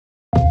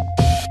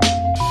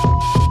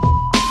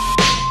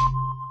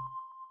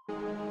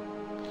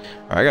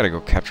I gotta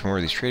go capture more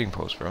of these trading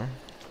posts, bro.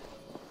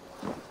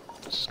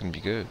 This is gonna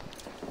be good.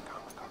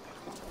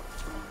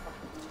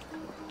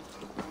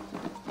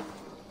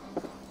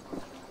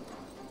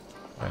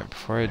 Alright,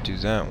 before I do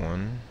that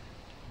one,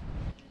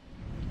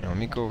 let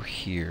me go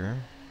here.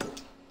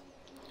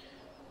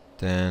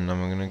 Then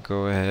I'm gonna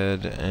go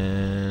ahead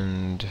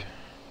and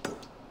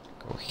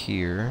go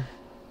here.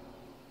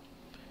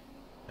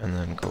 And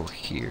then go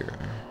here.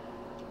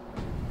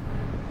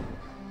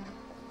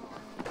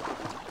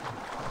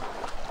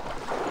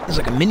 It's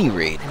like a mini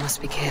raid. I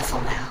must be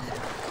careful now.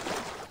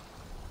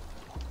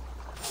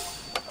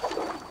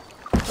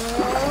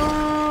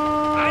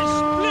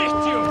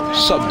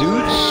 Sup,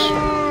 dudes?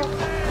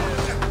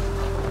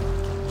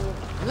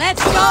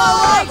 Let's go,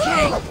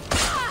 Viking!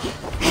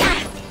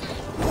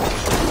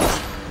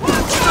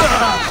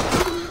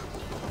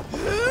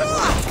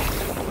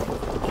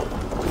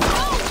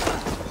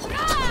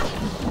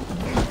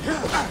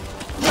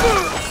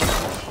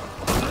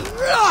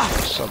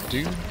 Sup,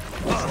 dude?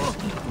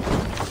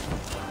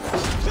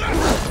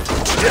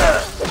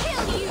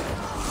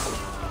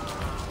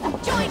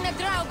 Join the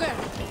Draugr.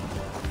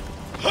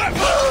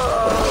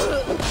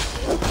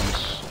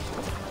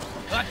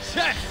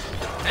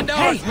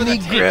 Hey, let me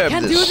grab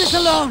can't this. do this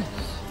alone.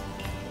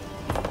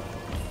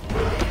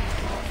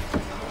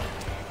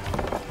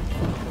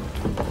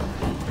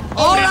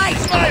 All right,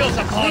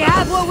 we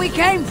have what we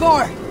came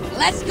for.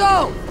 Let's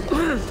go.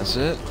 That's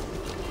it?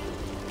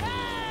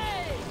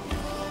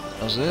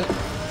 That was it?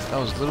 That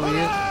was literally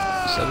it?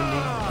 70?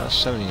 That's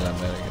 70 not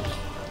bad, I guess.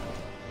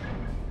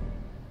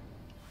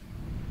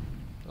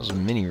 That was a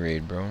mini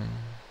raid, bro.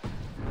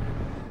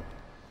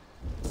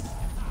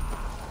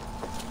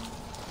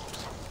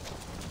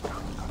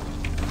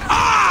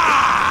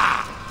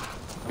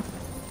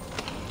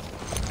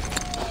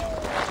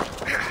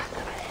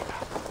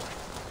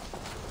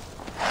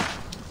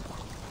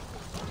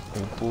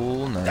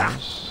 Opal,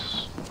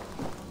 nice.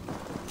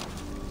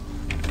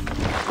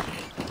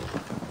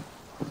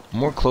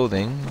 More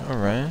clothing,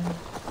 alright.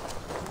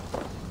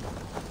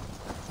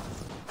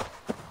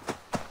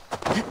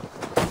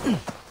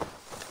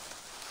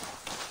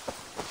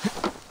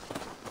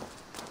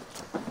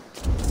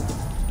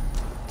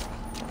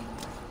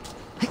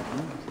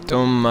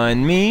 Don't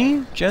mind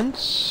me,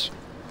 gents.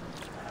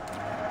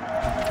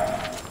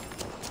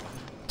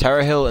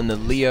 Tara Hill and the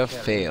Layla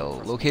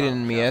Fail. Located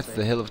in Meath,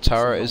 the Hill of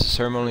Tara is a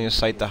ceremonial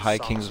site the High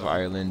Kings of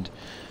Ireland,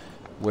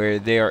 where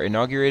they are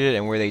inaugurated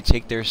and where they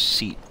take their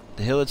seat.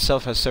 The hill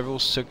itself has several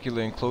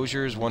circular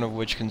enclosures, one of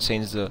which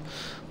contains the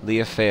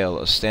Layla Fail,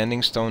 a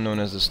standing stone known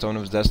as the Stone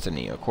of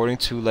Destiny. According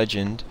to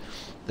legend,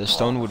 the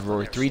stone would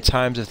roar 3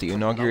 times if the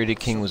inaugurated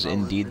king was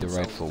indeed the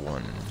rightful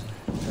one.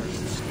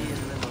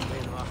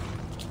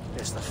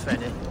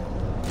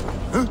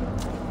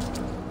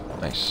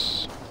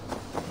 Nice.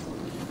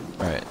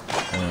 Alright,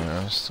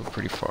 still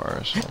pretty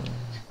far, so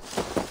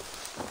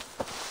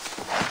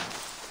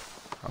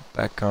hop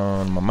back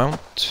on my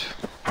mount.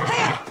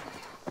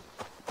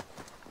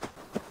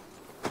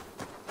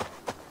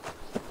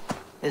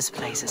 This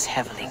place is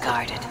heavily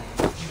guarded.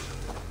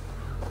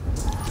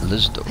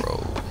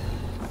 Lisdoro.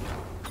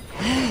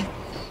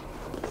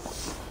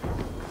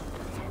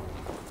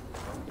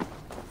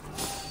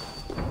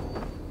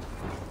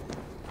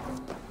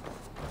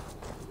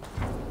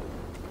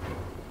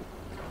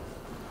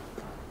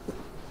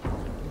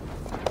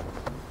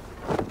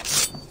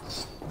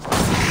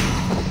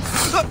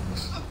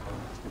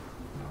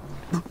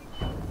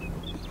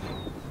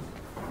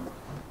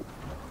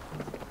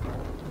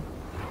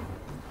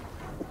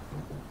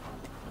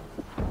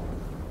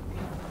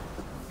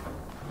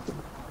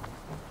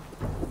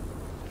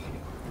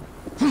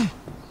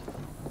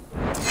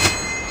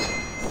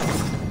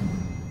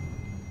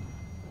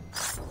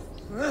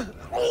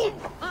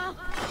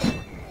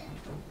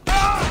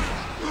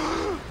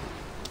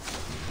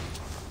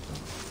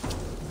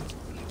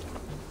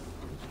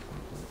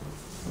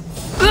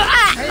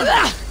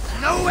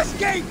 No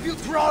escape, you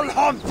troll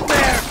humped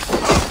bear!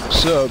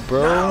 What's up,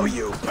 bro? Now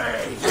you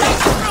pay!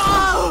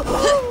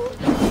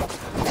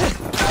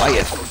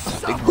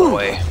 Goliath, big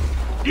boy.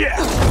 Yeah!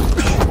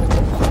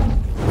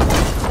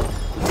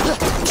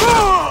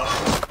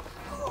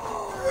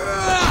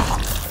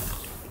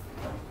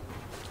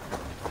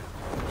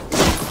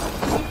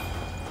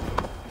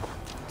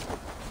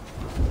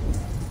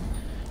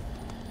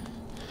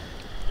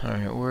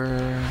 Alright,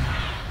 we're...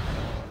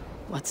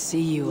 What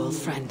see you, old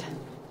friend?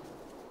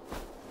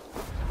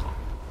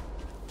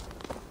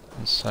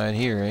 inside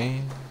here, eh?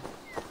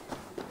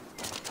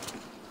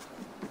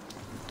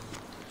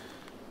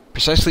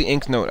 Precisely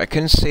ink note. I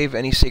couldn't save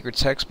any sacred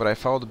text, but I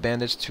followed the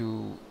bandits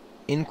to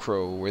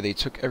Incro, where they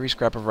took every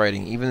scrap of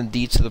writing, even the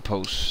deeds to the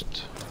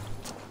post.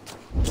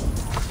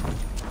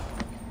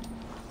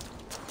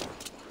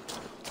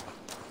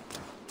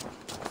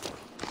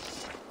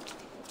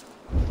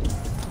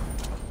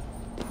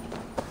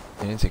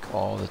 They didn't take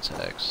all the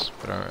text,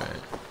 but alright.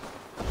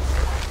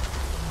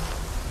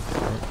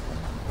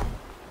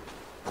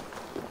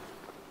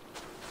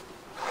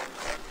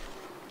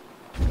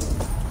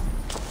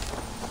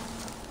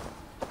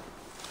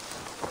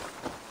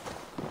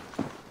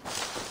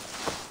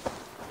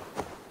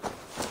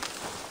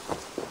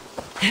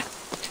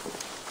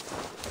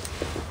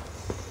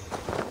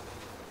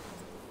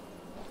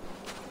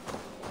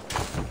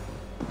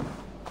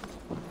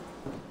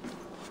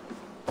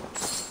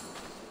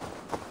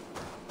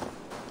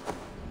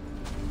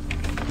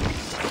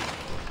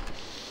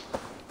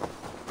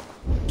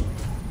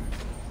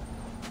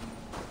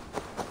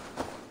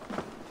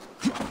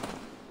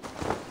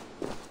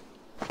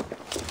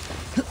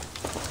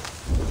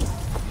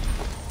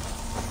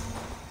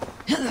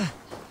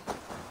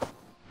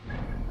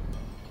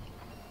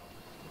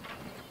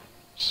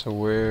 So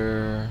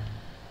we're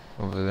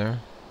over there.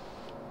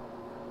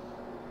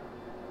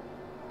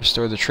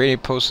 Restore the trading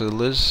post of the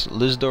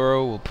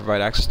Lizdoro will provide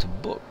access to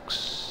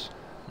books.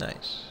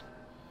 Nice.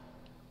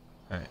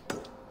 Alright.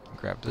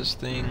 Grab this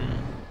thing.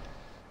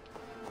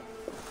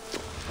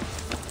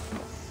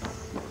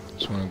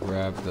 Just want to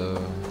grab the...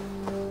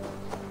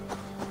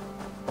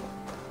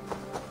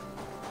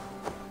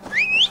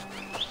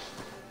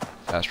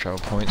 fast travel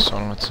points, so I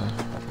don't have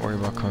to worry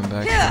about coming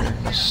back here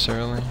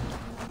necessarily.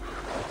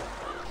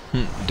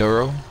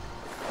 Duro.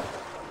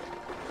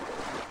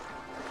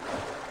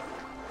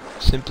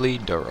 Simply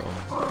Duro.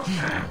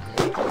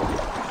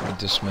 Let me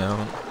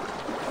dismount.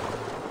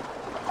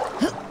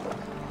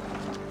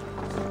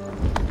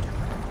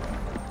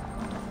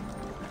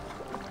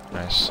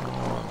 I saw...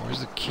 where's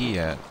the key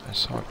at? I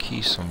saw a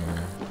key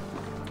somewhere.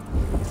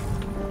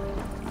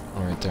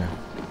 Oh, right there.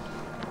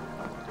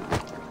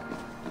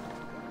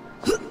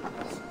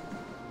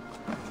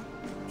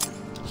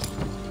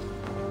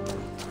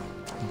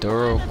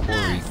 Duro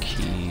quarry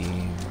key.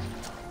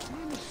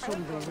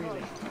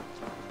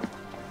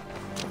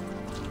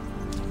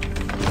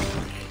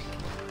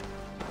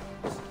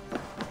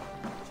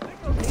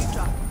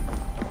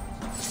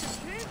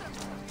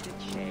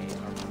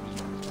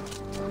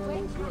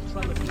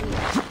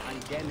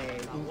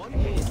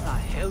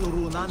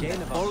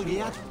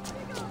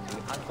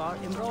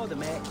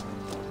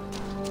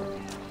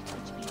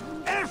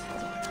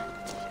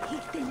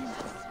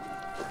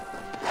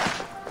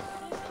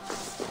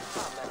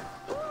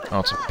 Oh,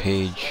 it's a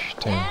page.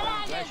 Damn.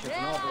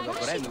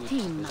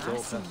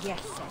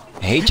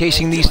 I hate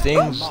chasing these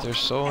things. They're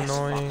so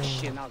annoying.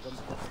 I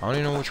don't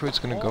even know which way it's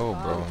gonna go,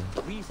 bro.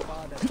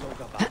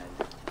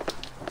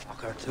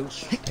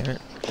 Damn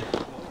it.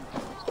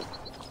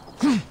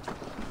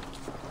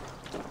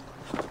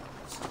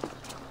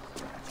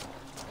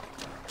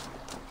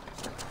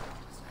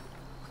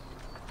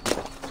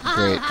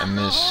 Great, I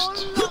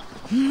missed.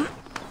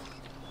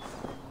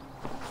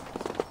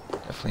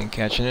 Definitely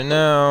catching it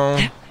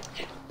now.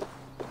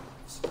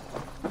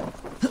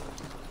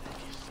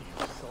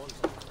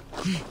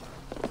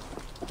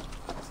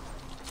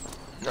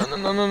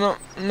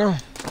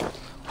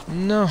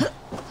 No.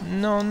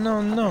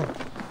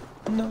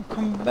 No,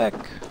 come back.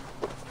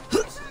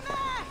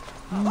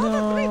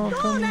 No,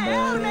 come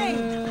back.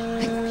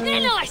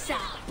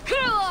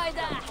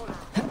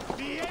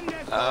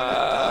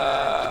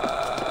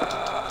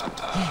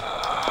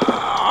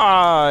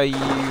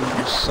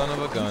 You son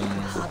of a gun.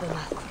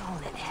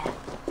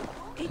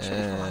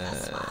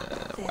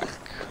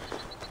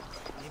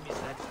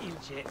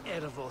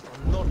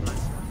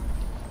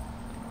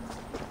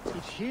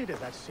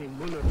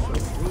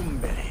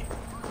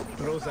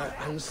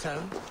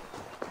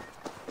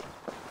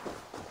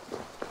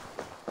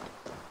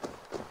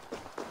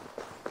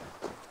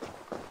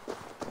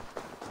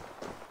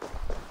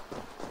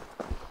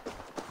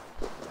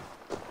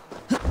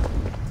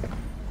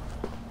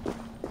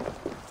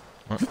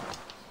 Whack.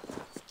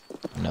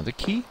 Another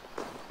key?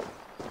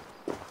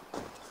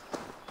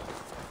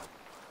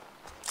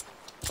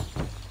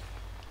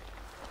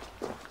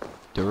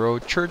 Duro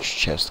church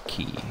chest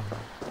key.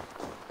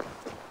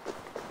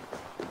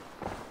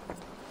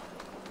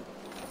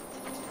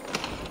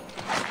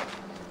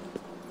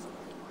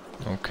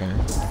 Okay.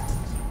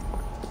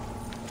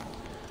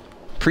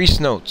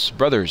 Priest notes,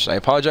 brothers, I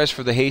apologize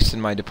for the haste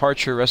in my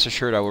departure. Rest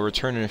assured I will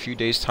return in a few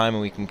days' time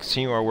and we can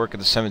continue our work at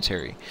the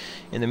cemetery.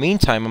 In the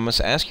meantime, I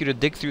must ask you to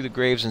dig through the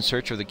graves in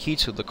search of the key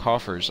to the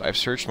coffers. I've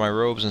searched my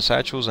robes and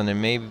satchels and it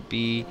may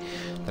be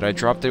that I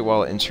dropped it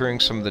while interring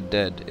some of the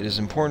dead. It is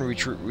important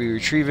we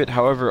retrieve it,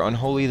 however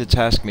unholy the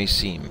task may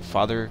seem.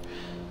 Father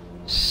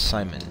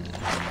Simon.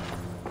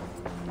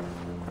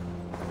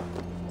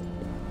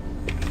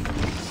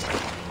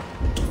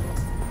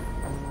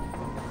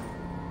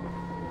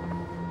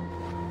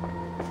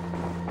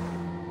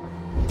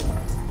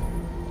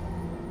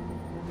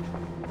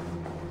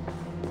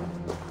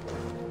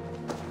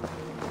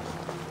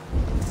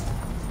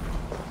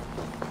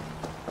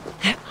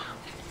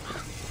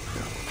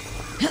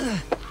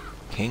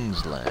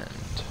 Kingsland.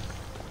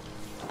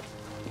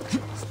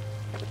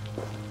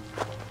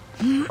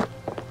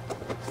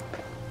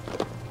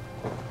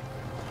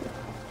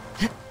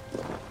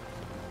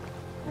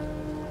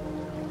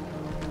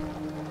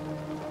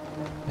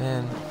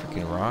 Man,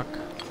 freaking rock.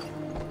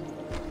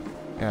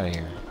 Get out of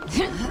here.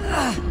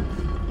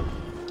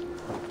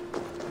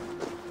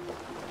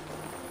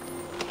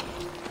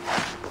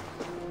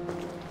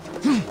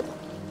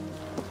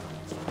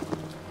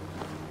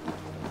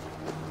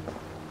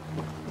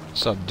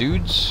 What's up,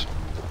 dudes?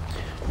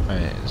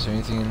 Alright, is there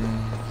anything in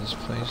this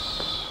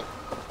place?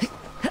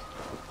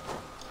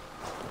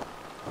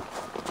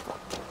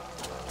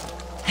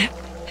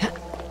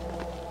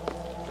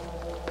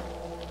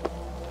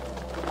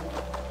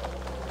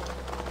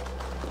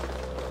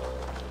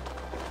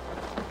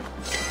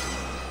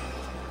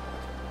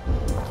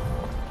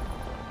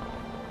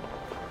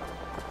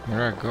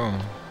 Where'd I go?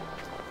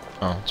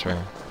 Oh, it's right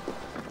here.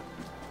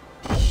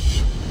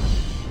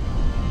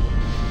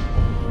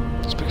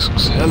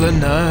 Looks hella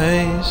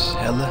nice,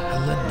 hella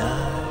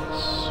nice.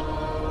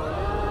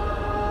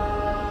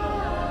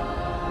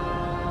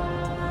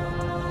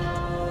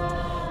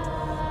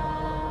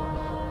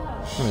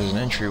 There's an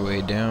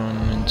entryway down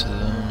into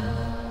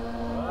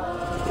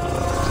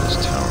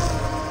this tower.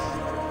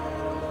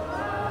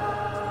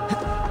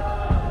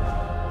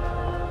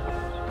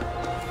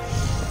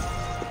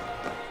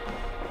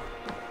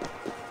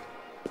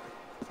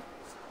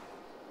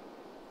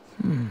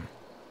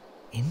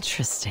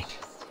 Interesting.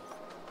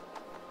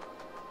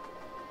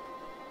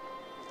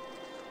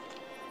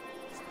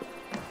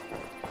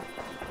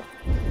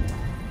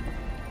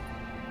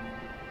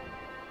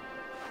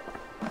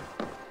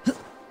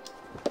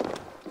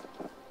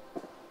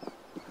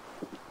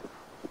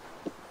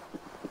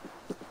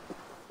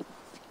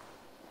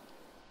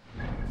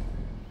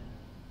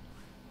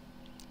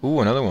 Ooh,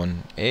 another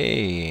one.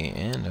 Hey,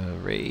 and a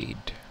raid.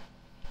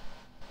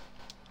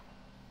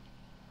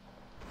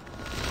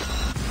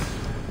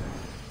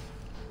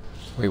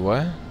 Wait,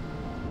 what?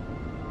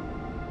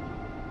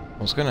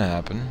 What's gonna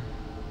happen?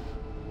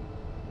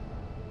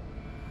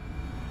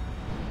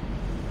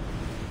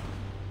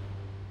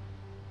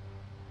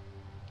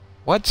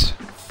 What?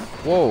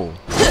 Whoa.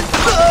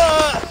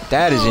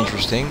 That is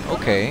interesting.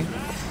 Okay.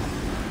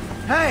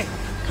 Hey!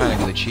 Kinda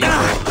glitchy,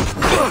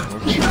 but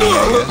works for me,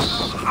 I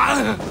guess.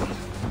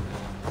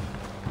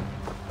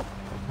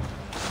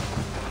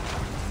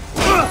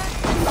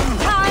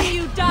 Time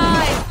you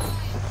die!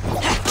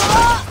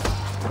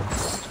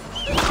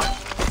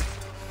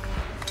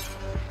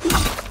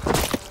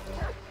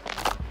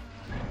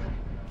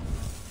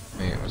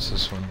 Wait, what's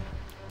this one?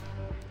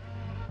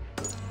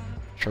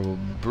 Trouble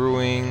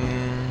brewing.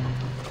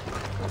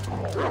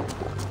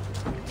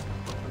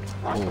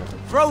 Oh,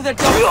 Throw the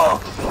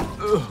dog!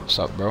 what's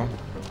up, bro?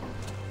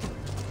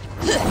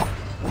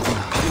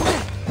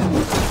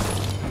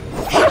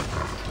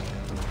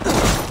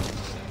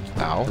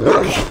 Ow.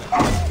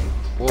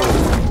 Whoa.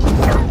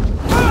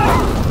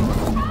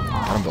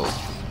 Got them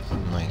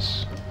both.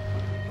 Nice.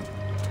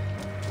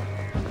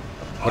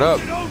 What up?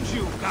 Don't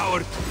you,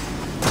 coward!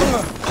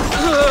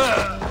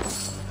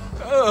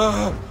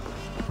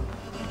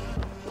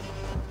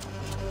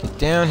 Get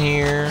down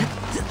here.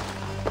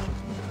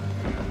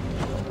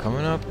 I'm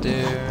coming up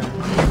there.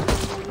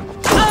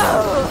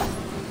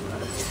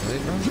 Really,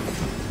 bro?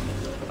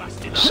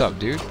 What's up,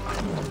 dude?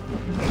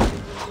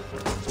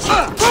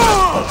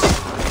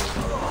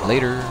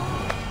 Later.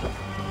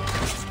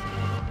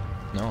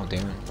 No,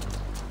 damn it.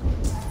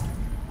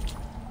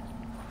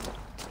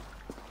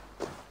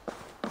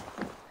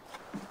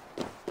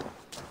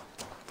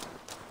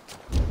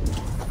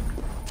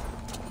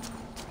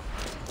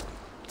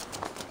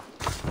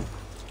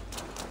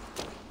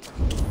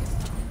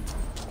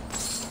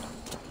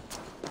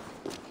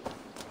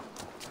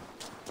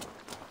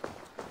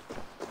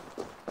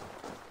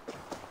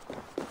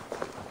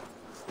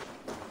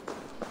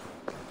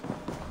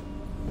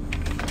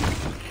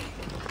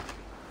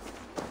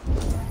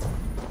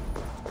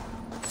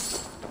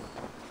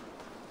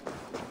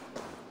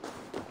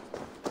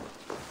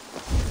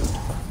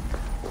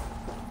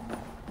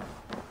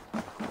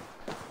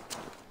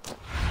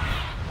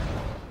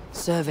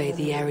 Survey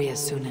the area,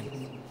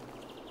 Sunan.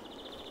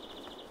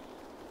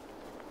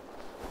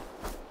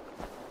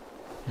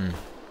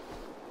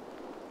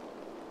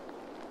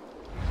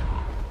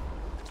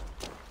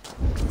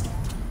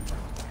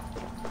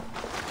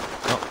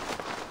 Oh,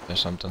 there's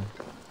something.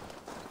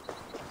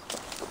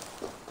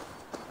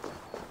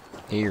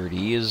 Here it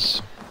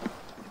is.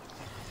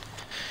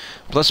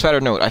 Plus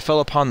fatter note, I fell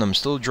upon them,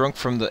 still drunk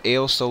from the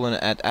ale stolen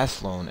at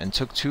Athlone, and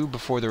took two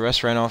before the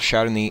rest ran off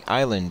shouting the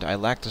island. I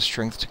lacked the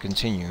strength to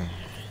continue.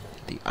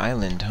 The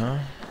island, huh?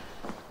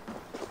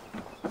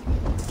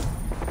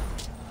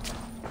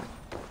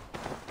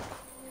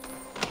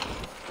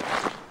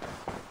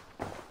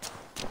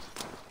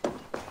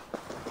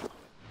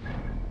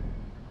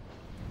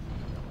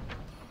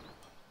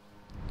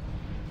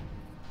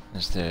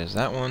 There's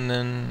that one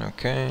then,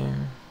 okay.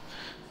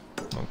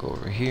 I'll go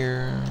over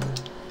here.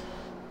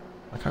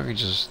 Like how I could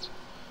just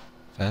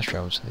fast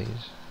travel to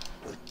these.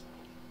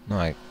 No,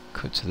 I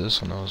could to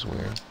this one, that was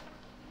weird.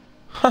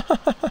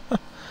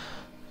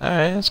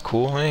 Alright, that's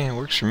cool. Hey, it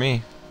works for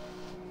me.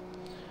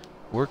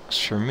 Works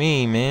for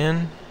me,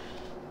 man.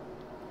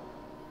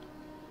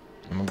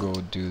 I'm gonna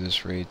go do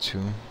this raid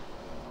too.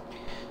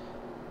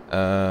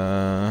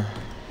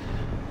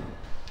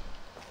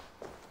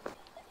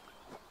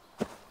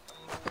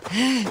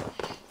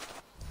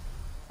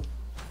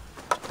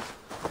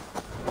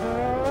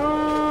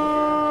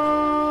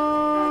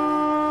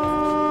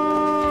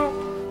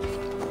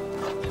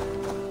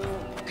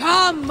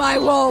 Come, my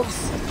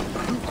wolves!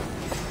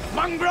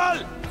 Mongrel!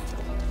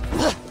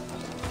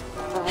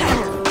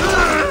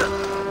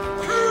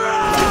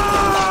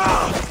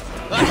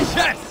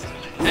 Yes!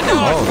 And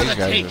now Oh, these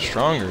guys are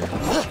stronger.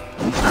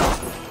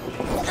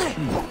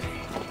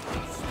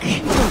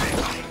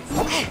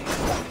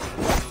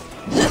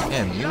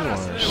 Damn, you are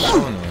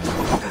so annoying.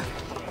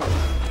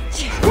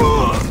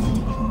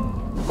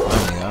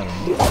 Finally got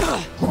him.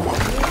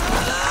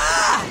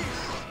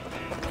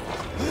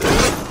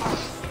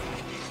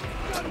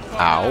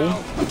 Ow.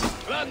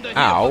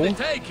 Ow.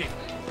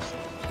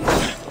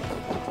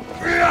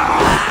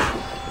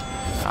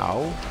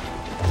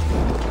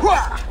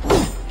 Ow.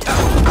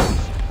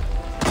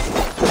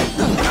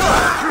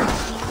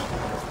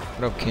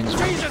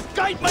 kinsman. Jesus,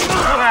 guide me!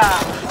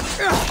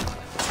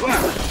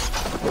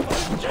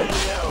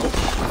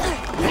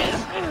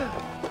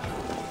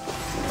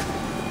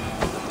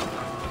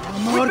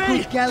 More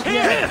good geld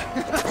here.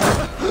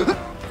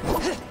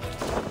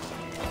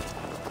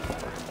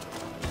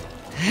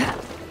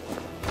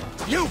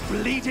 You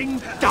bleeding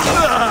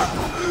dog!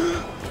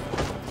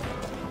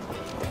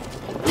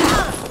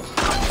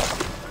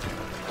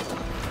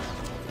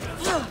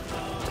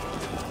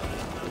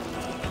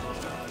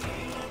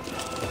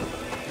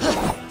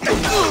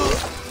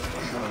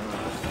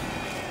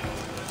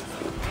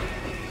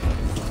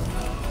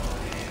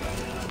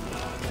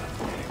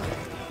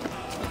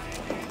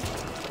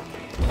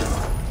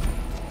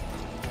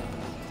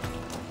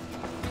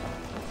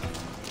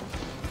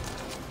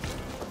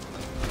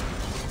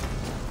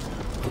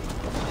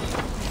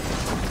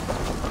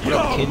 What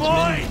up,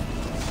 kinsman?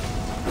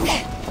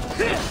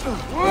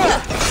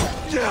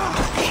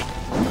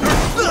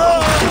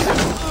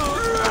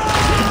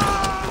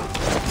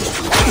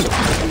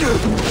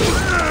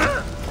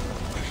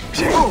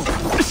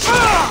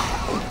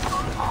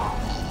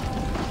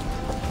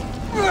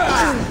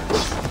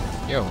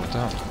 Yo, what the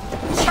hell?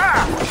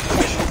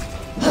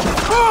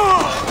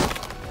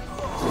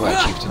 What,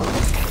 chieftain?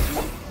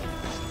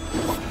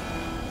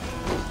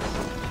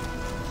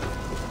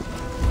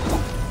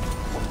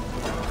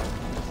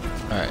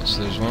 Alright, so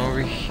there's one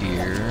over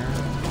here.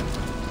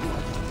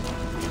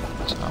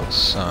 It's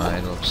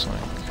outside, looks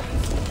like.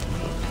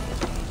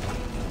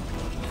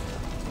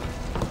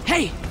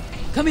 Hey,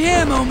 come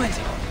here a moment.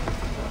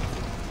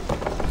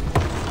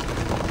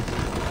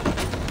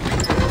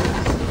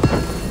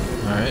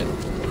 Alright,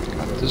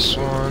 got this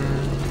one.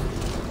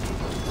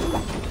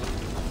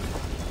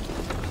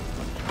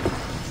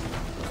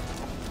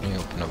 Let me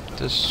open up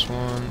this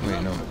one.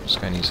 Wait, no, this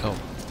guy needs help.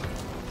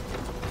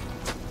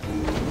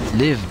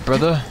 Live,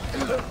 brother.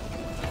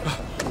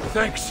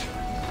 Thanks.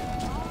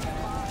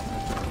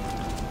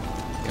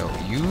 Yo,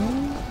 you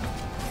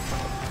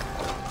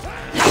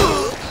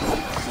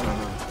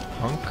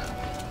punk.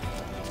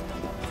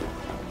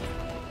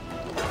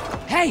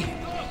 Hey,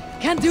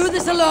 can't do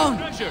this alone.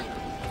 Treasure.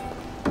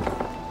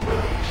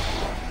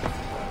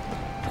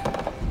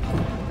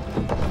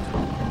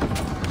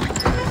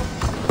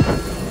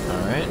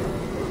 Alright.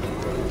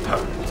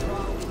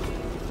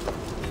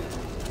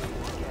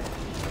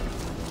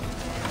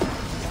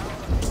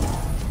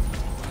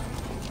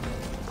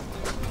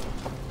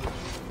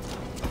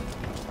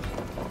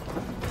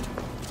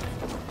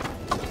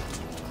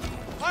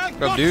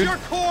 What up, dude? Your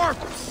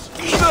corpse.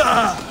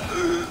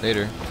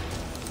 Later.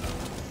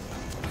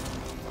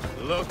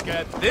 Look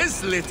at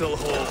this little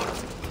horde.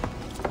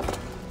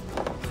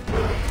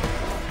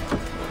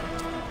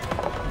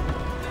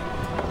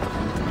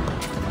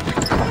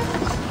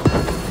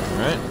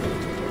 Alright.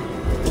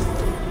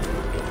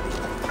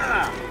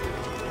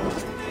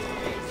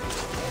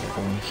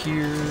 Go in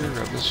here,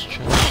 grab this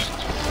chest.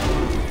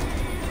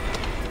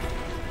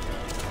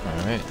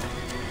 Alright.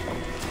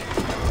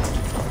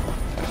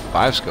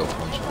 5 skill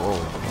points. Whoa,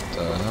 what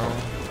the hell?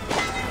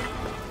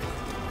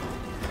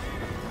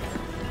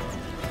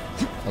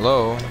 Hello?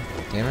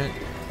 Damn it.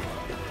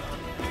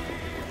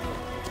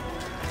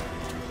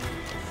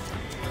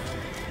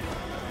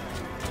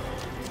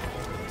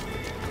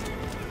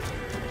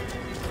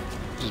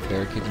 Just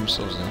barricade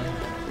themselves in.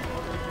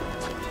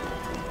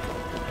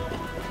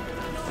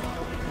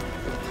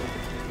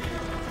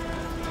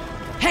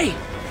 Hey,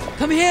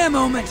 come here a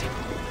moment.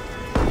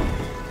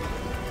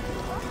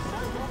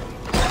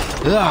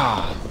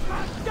 Ah!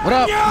 What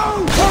up?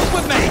 Work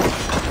with me.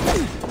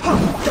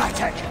 Got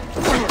it.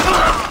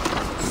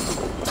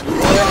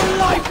 Your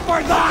life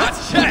for that.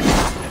 That's chest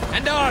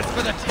and ours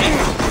for the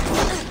tail.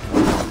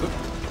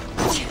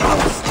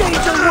 Stay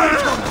away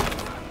from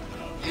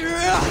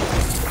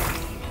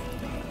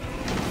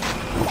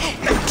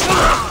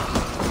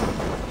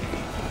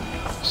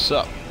What's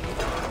up?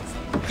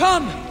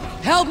 Come,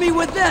 help me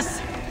with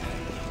this.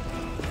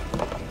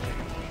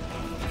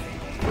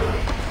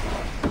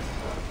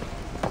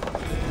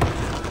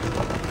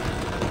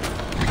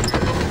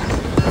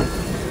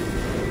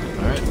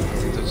 Alright, I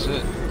think that's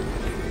it.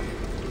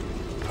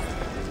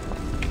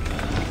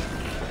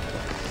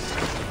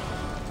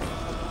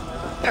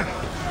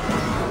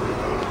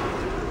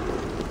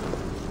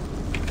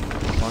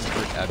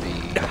 Montfort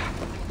Abbey.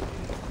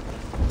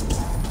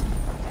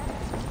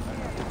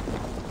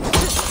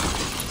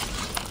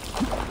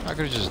 I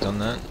could have just done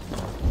that.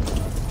 Oh.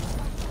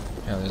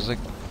 Yeah, there's like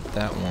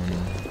that one.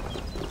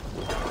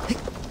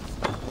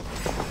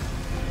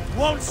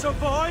 Won't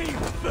survive,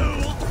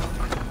 fool.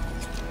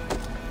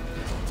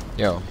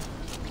 Yo.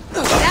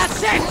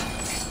 That's it.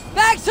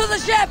 Back to the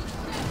ship.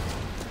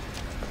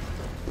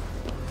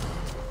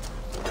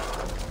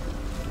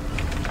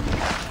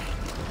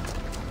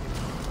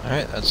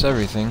 Alright, that's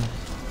everything.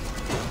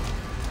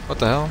 What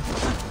the hell?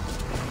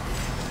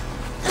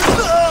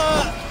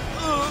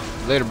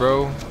 Later,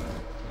 bro.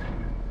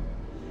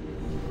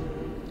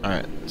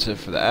 Alright, that's it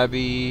for the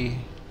Abbey.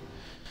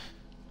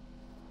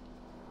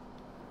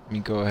 Let me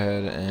go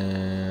ahead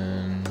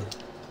and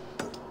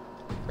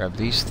Grab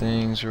these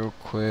things real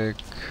quick.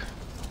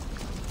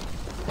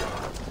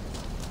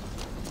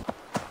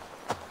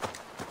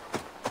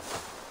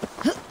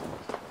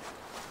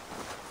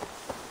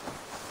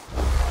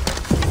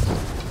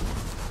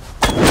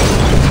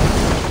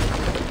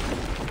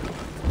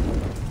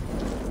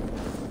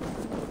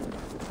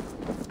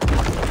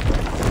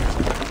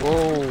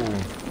 Whoa.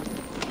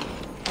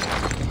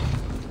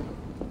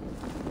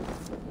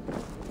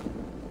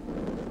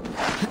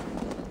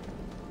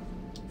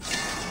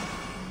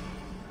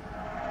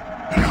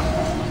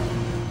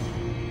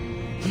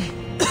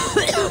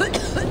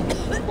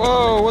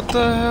 Whoa, what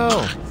the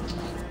hell?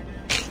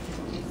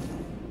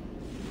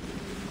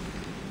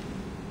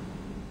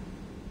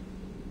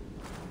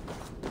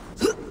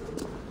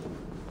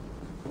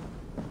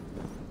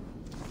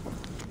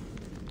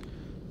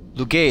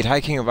 Lugate, High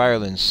King of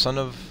Ireland, son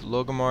of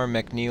Logamar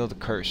MacNeil the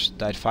Cursed,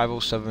 died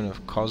 507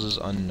 of causes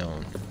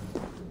unknown.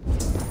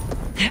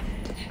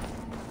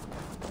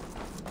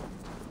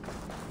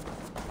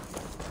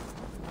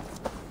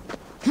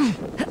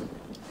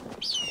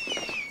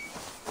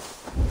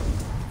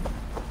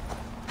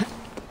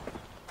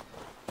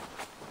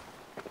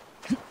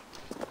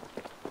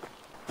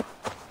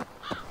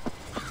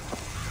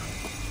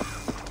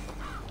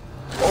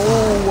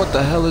 Oh, what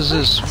the hell is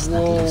this?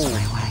 Whoa.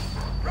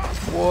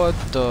 What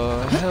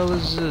the hell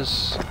is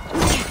this?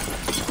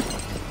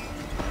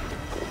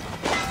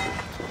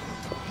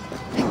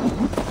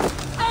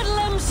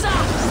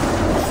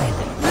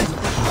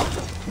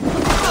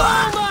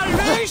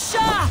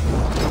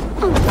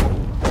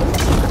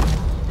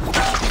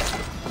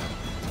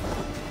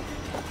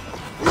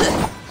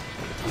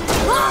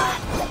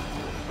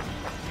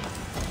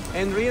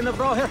 Henry in the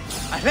bra here.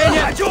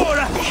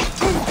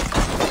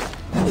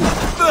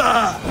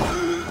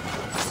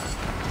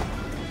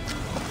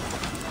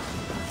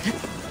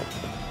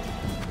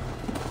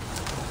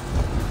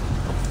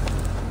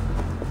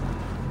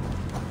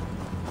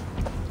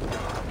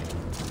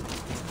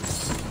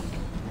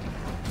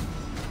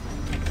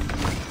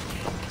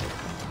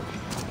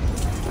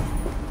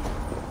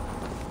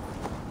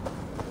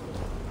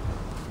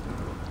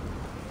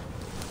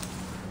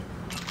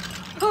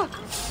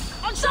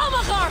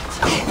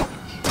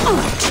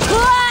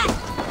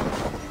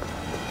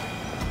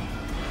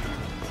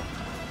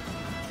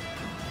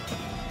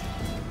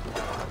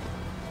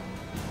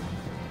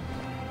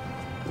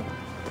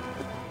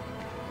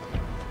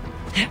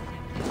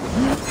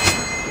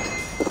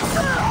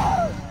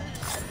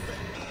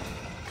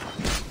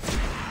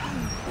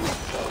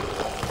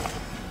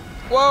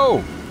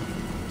 Whoa!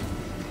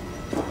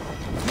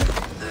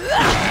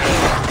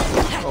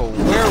 Oh,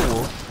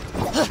 werewolf.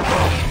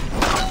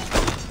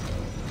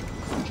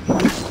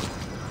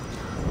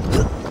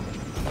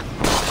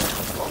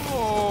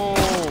 Oh!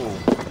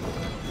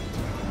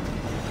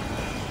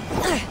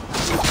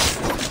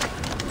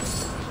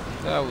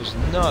 That was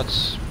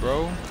nuts,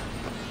 bro.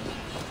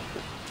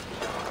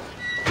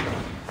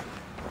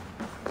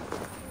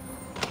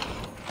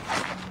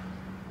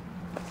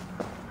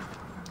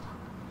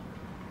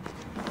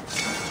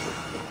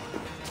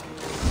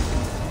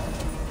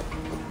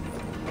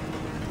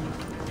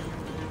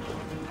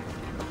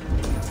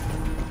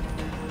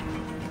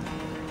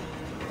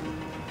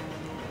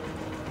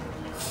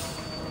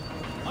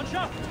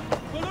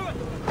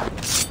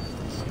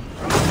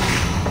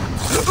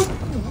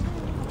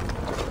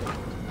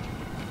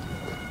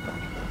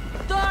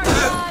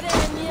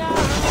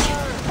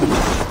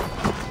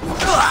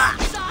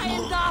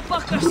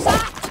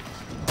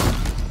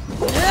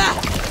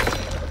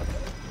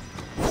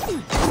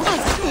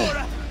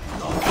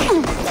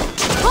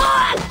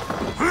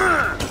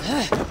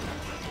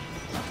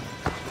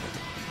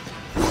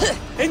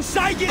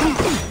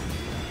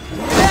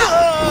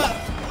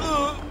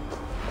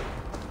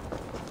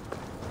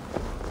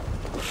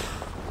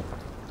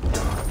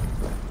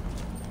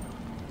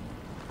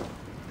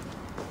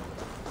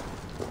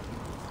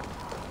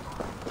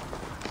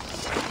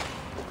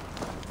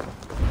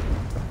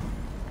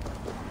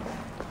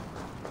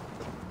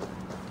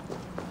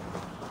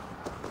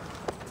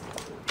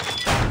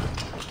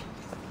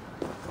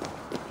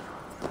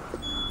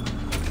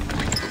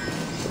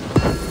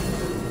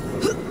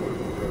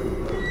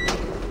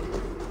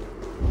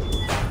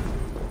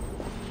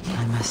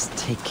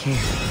 Take care of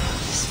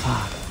this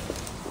fog.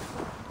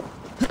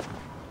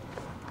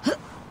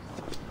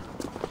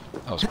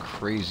 That was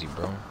crazy,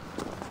 bro.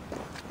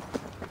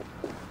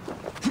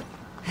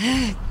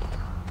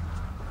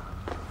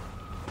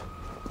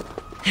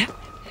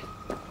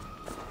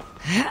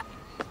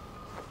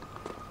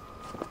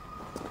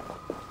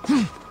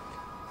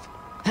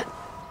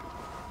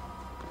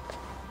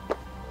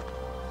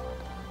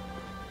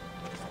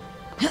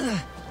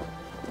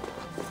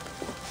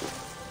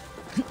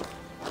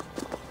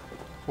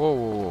 Whoa,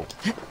 whoa, whoa.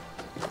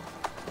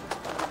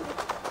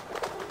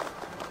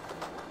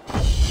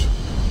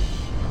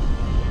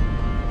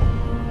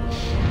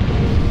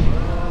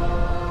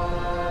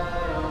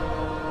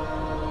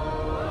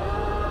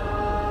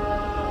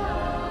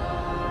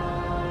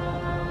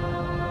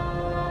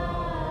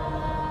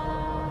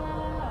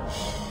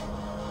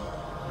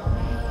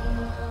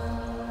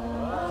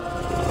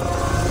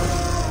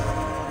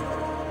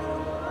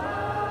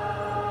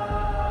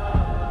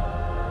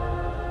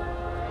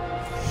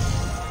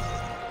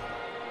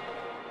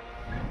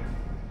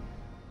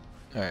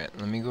 Alright,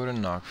 let me go to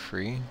knock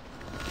free.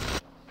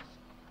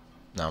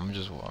 Now I'm gonna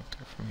just walk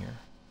there from here.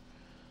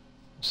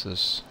 What's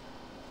this?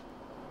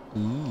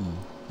 Ooh,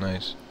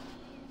 nice.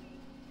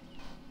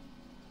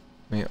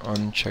 Let me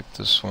uncheck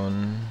this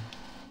one.